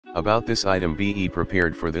About this item: be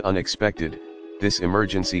prepared for the unexpected. This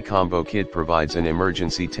emergency combo kit provides an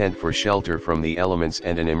emergency tent for shelter from the elements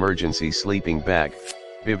and an emergency sleeping bag,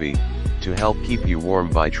 Bivy, to help keep you warm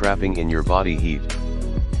by trapping in your body heat.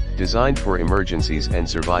 Designed for emergencies and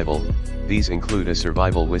survival, these include a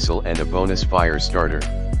survival whistle and a bonus fire starter.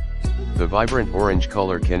 The vibrant orange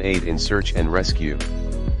color can aid in search and rescue.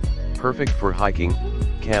 Perfect for hiking,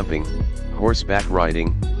 camping, horseback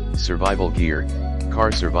riding, survival gear, car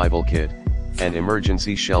survival kit, and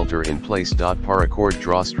emergency shelter in place. Paracord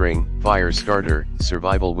drawstring, fire starter,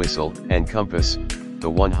 survival whistle, and compass. The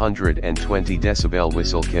 120 decibel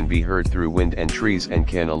whistle can be heard through wind and trees and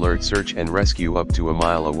can alert search and rescue up to a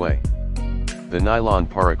mile away. The nylon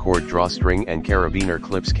paracord drawstring and carabiner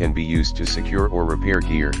clips can be used to secure or repair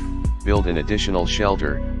gear, build an additional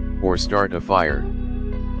shelter, or start a fire.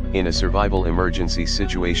 In a survival emergency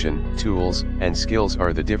situation, tools and skills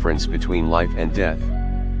are the difference between life and death.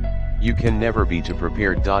 You can never be too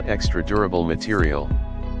prepared. Extra durable material.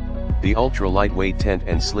 The ultra-lightweight tent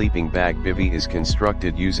and sleeping bag Bivy is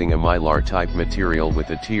constructed using a Mylar type material with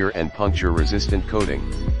a tear and puncture-resistant coating.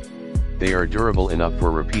 They are durable enough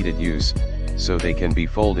for repeated use, so they can be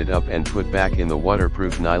folded up and put back in the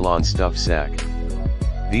waterproof nylon stuff sack.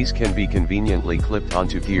 These can be conveniently clipped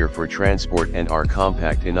onto gear for transport and are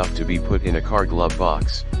compact enough to be put in a car glove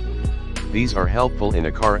box. These are helpful in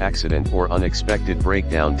a car accident or unexpected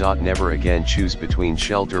breakdown. Never again choose between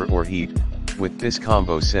shelter or heat. With this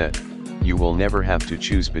combo set, you will never have to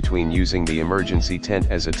choose between using the emergency tent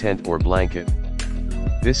as a tent or blanket.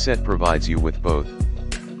 This set provides you with both.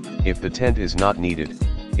 If the tent is not needed,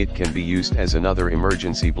 it can be used as another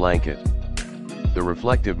emergency blanket. The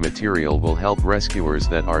reflective material will help rescuers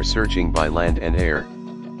that are searching by land and air.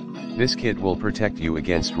 This kit will protect you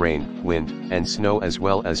against rain, wind, and snow, as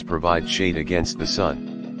well as provide shade against the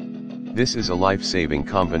sun. This is a life-saving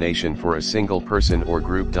combination for a single person or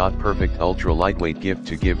group. Perfect ultra-lightweight gift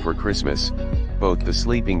to give for Christmas. Both the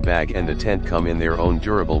sleeping bag and the tent come in their own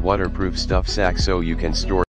durable waterproof stuff sack, so you can store